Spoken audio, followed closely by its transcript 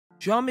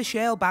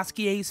Jean-Michel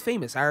Basquiat's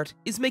famous art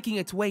is making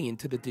its way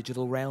into the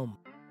digital realm.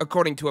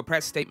 According to a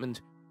press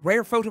statement,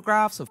 rare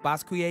photographs of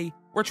Basquiat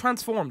were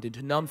transformed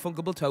into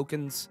non-fungible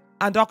tokens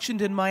and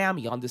auctioned in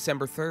Miami on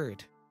December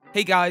 3rd.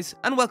 Hey guys,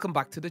 and welcome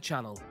back to the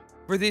channel.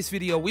 For this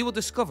video, we will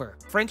discover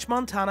French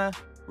Montana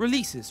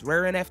releases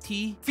rare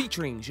NFT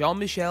featuring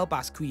Jean-Michel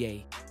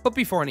Basquiat. But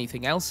before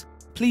anything else,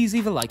 please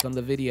leave a like on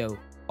the video.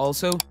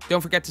 Also, don't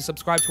forget to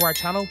subscribe to our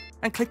channel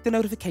and click the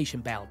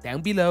notification bell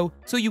down below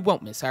so you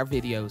won't miss our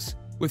videos.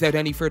 Without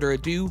any further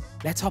ado,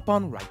 let's hop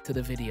on right to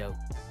the video.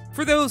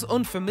 For those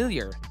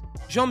unfamiliar,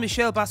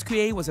 Jean-Michel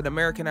Basquiat was an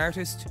American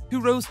artist who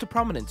rose to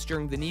prominence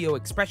during the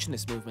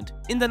Neo-Expressionist movement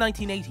in the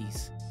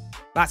 1980s.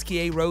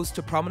 Basquiat rose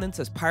to prominence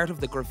as part of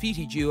the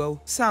graffiti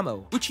duo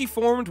Samo, which he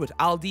formed with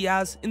Al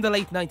Diaz in the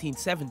late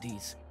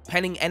 1970s,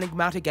 penning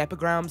enigmatic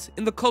epigrams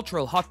in the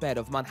cultural hotbed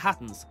of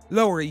Manhattan's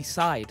Lower East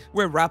Side,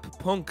 where rap,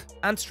 punk,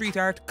 and street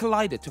art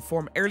collided to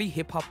form early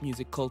hip-hop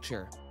music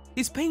culture.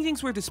 His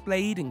paintings were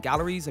displayed in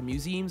galleries and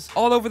museums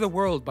all over the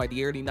world by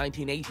the early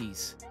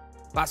 1980s.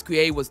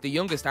 Basquiat was the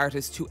youngest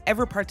artist to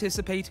ever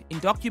participate in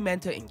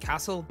Documenta in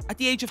Kassel at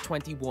the age of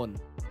 21.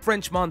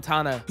 French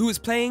Montana, who was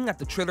playing at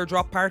the Triller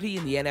drop party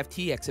in the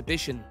NFT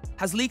exhibition,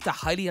 has leaked a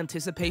highly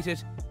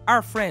anticipated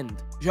Our Friend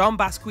Jean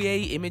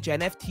Basquiat image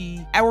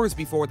NFT hours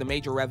before the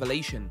major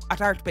revelation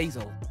at Art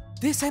Basel.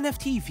 This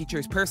NFT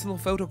features personal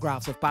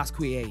photographs of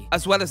Basquiat,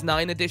 as well as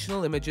 9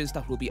 additional images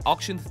that will be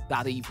auctioned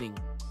that evening.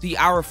 The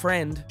Our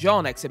Friend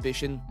Jean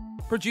exhibition,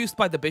 produced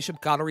by the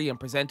Bishop Gallery and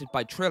presented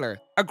by Triller,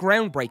 a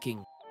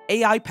groundbreaking,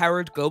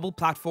 AI-powered global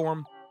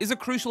platform, is a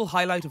crucial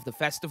highlight of the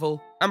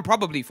festival, and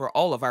probably for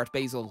all of Art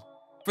Basel.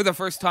 For the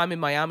first time in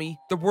Miami,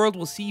 the world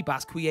will see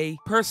Basquiat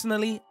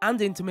personally and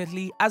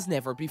intimately as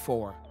never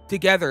before.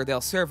 Together,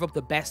 they'll serve up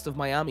the best of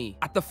Miami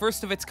at the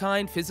first of its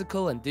kind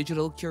physical and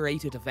digital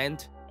curated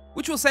event,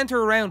 which will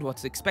center around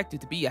what's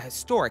expected to be a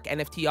historic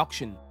NFT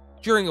auction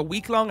during a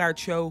week-long art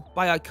show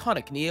by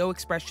iconic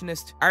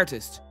neo-expressionist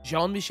artist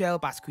Jean-Michel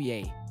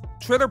Basquiat.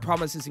 Triller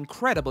promises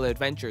incredible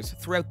adventures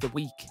throughout the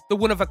week. The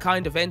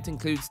one-of-a-kind event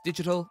includes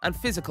digital and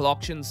physical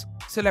auctions,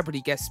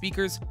 celebrity guest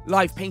speakers,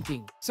 live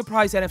painting,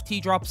 surprise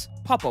NFT drops,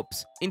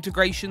 pop-ups,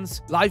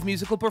 integrations, live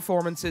musical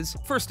performances,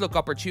 first-look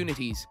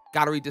opportunities,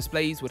 gallery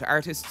displays with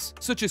artists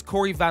such as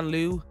Cory Van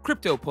Loo,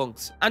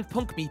 CryptoPunks, and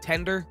Punk Me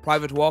Tender,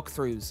 private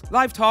walkthroughs,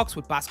 live talks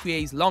with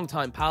Basquiat's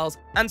longtime pals,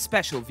 and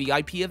special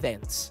VIP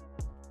events.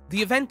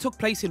 The event took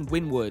place in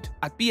Wynwood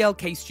at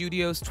BLK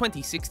Studios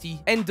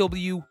 2060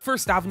 NW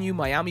 1st Avenue,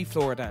 Miami,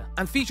 Florida,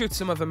 and featured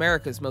some of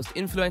America's most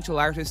influential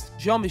artist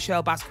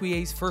Jean-Michel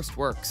Basquiat's first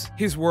works.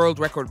 His world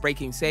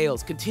record-breaking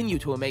sales continue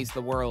to amaze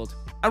the world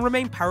and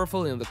remain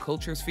powerful in the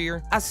culture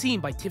sphere, as seen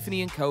by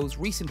Tiffany & Co.'s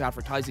recent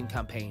advertising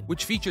campaign,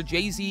 which featured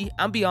Jay-Z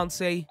and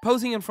Beyoncé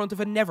posing in front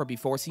of a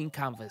never-before-seen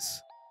canvas.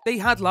 They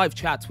had live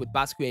chats with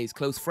Basquiat's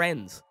close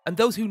friends and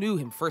those who knew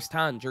him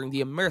firsthand during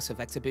the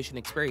immersive exhibition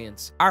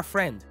experience. Our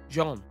Friend,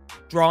 Jean.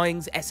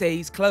 Drawings,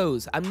 essays,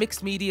 clothes, and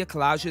mixed media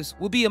collages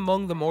will be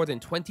among the more than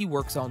 20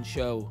 works on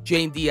show.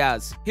 Jane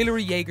Diaz,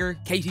 Hilary Yeager,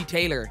 Katie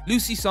Taylor,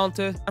 Lucy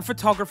Sonta, and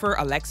photographer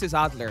Alexis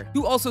Adler,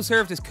 who also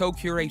served as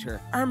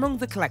co-curator, are among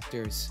the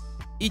collectors.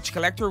 Each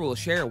collector will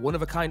share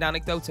one-of-a-kind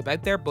anecdotes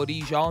about their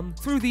buddy Jean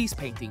through these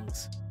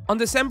paintings. On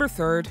December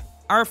 3rd,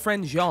 Our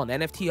Friend Jean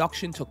NFT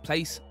auction took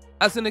place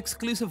as an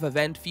exclusive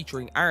event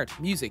featuring art,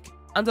 music,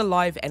 and a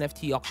live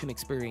NFT auction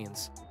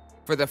experience.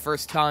 For the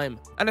first time,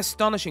 an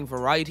astonishing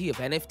variety of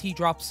NFT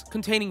drops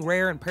containing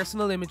rare and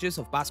personal images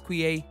of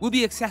Basquiat will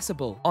be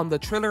accessible on the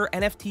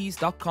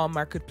TrillerNFTs.com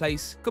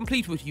marketplace,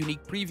 complete with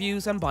unique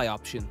previews and buy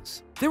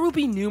options. There will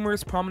be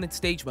numerous prominent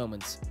stage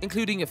moments,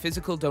 including a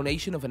physical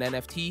donation of an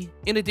NFT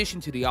in addition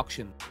to the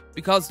auction.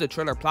 Because the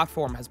Triller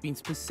platform has been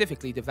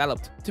specifically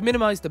developed to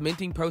minimize the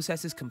minting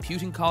process's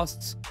computing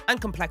costs and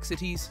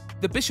complexities,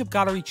 the Bishop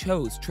Gallery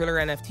chose Triller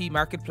NFT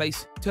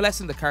Marketplace to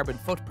lessen the carbon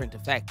footprint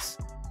effects.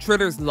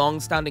 Triller's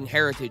long-standing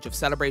heritage of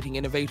celebrating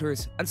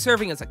innovators and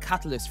serving as a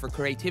catalyst for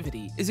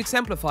creativity is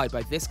exemplified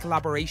by this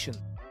collaboration.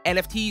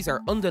 NFTs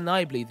are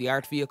undeniably the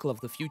art vehicle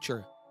of the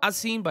future, as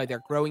seen by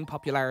their growing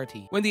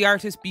popularity. When the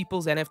artist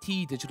Beeple's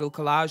NFT digital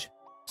collage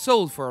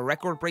sold for a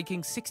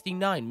record-breaking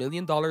 $69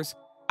 million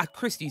at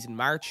Christie's in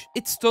March,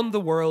 it stunned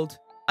the world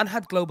and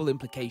had global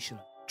implication.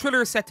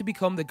 Triller is set to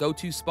become the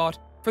go-to spot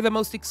for the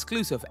most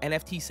exclusive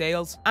NFT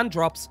sales and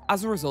drops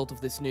as a result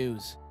of this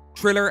news.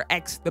 Triller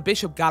x The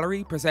Bishop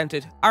Gallery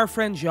presented Our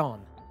Friend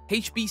Jean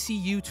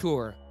HBCU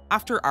Tour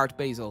after Art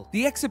Basel.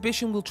 The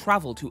exhibition will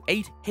travel to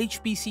 8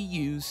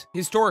 HBCUs,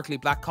 historically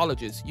black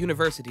colleges,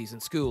 universities,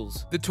 and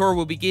schools. The tour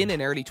will begin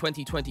in early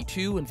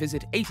 2022 and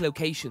visit 8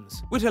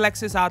 locations, with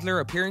Alexis Adler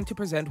appearing to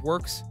present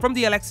works from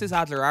the Alexis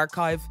Adler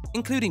archive,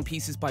 including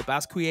pieces by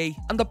Basquiat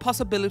and the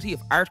possibility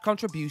of art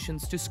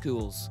contributions to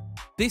schools.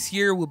 This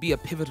year will be a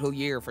pivotal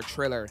year for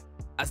Triller,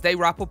 as they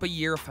wrap up a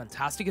year of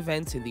fantastic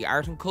events in the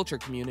art and culture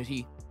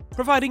community,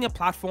 providing a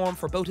platform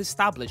for both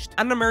established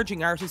and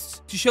emerging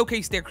artists to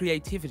showcase their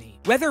creativity,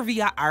 whether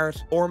via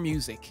art or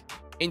music.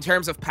 In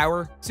terms of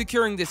power,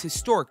 securing this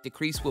historic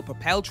decrease will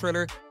propel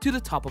Triller to the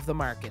top of the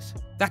market.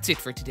 That's it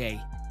for today.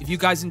 If you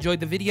guys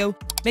enjoyed the video,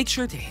 make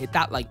sure to hit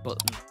that like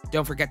button.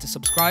 Don't forget to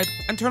subscribe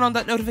and turn on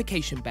that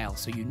notification bell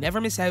so you never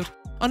miss out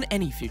on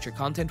any future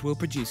content we'll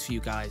produce for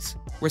you guys.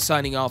 We're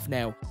signing off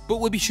now,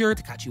 but we'll be sure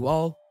to catch you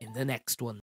all in the next one.